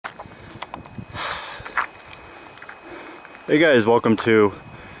Hey guys, welcome to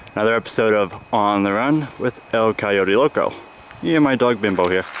another episode of On the Run with El Coyote Loco. Yeah, my dog Bimbo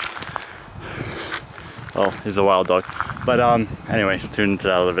here. Well, he's a wild dog. But anyway, tune into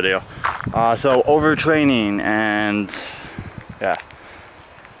that other video. So overtraining and yeah.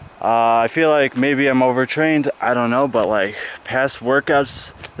 I feel like maybe I'm overtrained, I don't know, but like past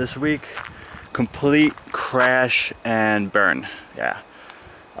workouts this week, complete crash and burn. Yeah.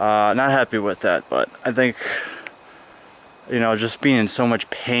 Not happy with that, but I think, you know, just being in so much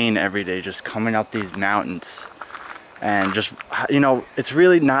pain every day, just coming up these mountains and just, you know, it's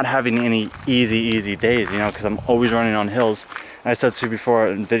really not having any easy days, you know, because I'm always running on hills. And I said to you before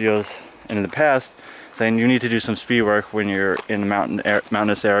in videos and in the past, saying you need to do some speed work when you're in the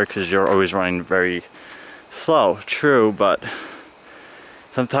mountainous area because you're always running very slow. True, but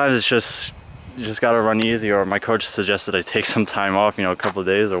sometimes it's just, you just gotta run easy, or my coach suggested I take some time off, you know, a couple of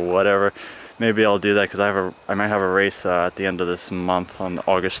days or whatever. Maybe I'll do that because I might have a race at the end of this month on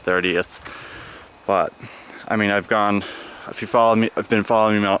August 30th. But I mean, I've gone, if you follow me, I've been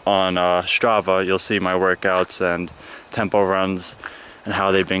following me on Strava, you'll see my workouts and tempo runs and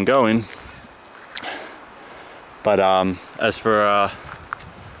how they've been going. But as for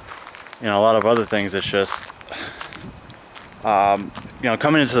you know, a lot of other things, it's just you know,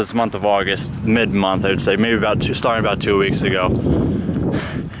 coming into this month of August, mid-month, I would say, maybe starting about 2 weeks ago.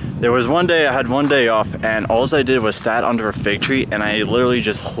 There was one day, I had one day off, and all I did was sat under a fig tree, and I literally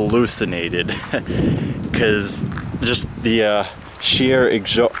just hallucinated. Because just the sheer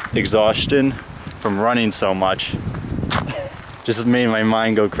exhaustion from running so much just made my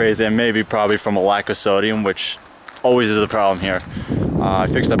mind go crazy, and maybe probably from a lack of sodium, which always is a problem here. I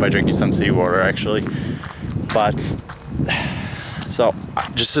fixed that by drinking some seawater, actually. But, so,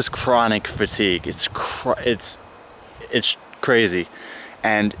 just this chronic fatigue, it's crazy.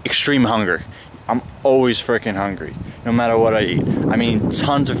 And extreme hunger. I'm always freaking hungry, no matter what I eat. I mean,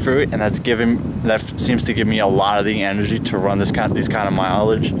 tons of fruit, and that seems to give me a lot of the energy to run these kind of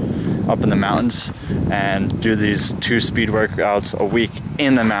mileage up in the mountains and do these 2 speed workouts a week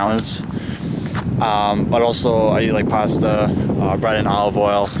in the mountains. But also I eat like pasta, bread and olive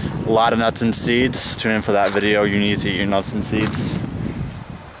oil, a lot of nuts and seeds. Tune in for that video. You need to eat your nuts and seeds.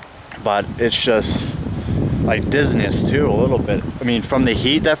 But it's just like dizziness too, a little bit. I mean, from the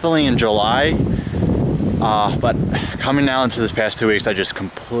heat, definitely in July, but coming now into this past 2 weeks, I just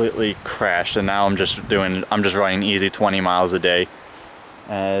completely crashed, and now I'm just running easy 20 miles a day,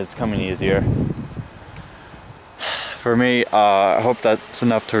 and it's coming easier for me. I hope that's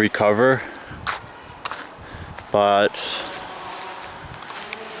enough to recover, but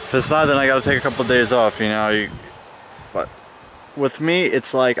if it's not, then I gotta take a couple of days off, you know. But with me,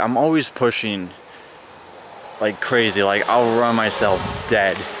 it's like I'm always pushing like crazy. Like I'll run myself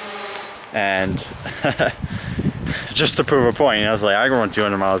dead, and just to prove a point, you know, it's like I can run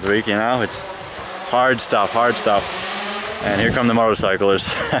 200 miles a week, you know. It's hard stuff. And here come the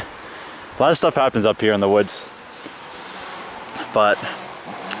motorcyclers. A lot of stuff happens up here in the woods. But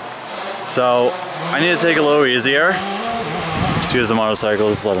so I need to take it a little easier. Excuse the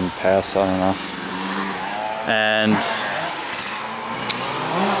motorcycles, let them pass, I don't know. And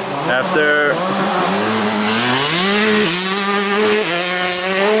after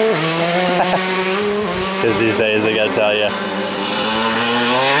because these days, I gotta tell you.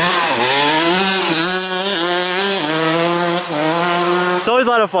 It's always a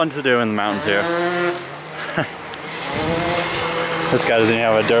lot of fun to do in the mountains here. This guy doesn't even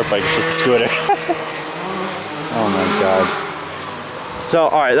have a dirt bike, it's just a scooter. Oh my god. So,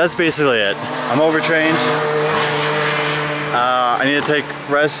 alright, that's basically it. I'm overtrained. I need to take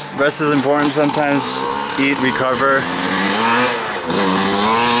rest. Rest is important sometimes. Eat, recover.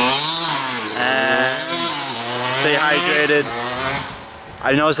 Stay hydrated.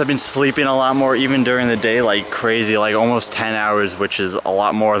 I noticed I've been sleeping a lot more, even during the day, like crazy, like almost 10 hours, which is a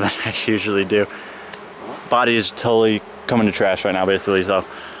lot more than I usually do. Body is totally coming to trash right now, basically, so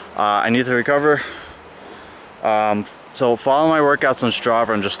I need to recover. So follow my workouts on Strava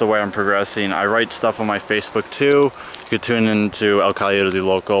and just the way I'm progressing. I write stuff on my Facebook too. You could tune into El Coyote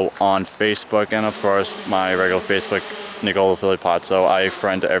Loco on Facebook, and of course my regular Facebook, Nicola Filipazzo. I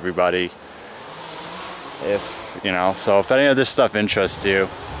friend everybody. If you know, so if any of this stuff interests you,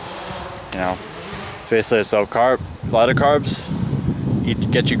 you know, basically, so a lot of carbs.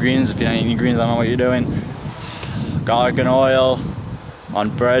 Get your greens. If you don't eat any greens, I don't know what you're doing. Garlic and oil on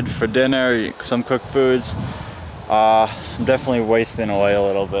bread for dinner. Some cooked foods. I'm definitely wasting oil a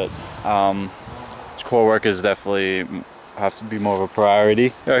little bit. Core work is definitely have to be more of a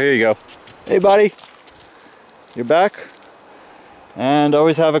priority. Oh, here you go. Hey, buddy. You're back. And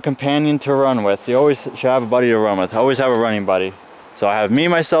always have a companion to run with. You always should have a buddy to run with. Always have a running buddy. So I have me,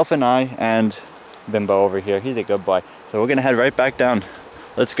 myself, and I, and Bimbo over here. He's a good boy. So we're gonna head right back down.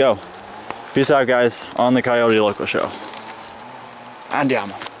 Let's go. Peace out, guys, on the Coyote Local Show.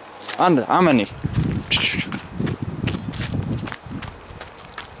 Andiamo. Amani.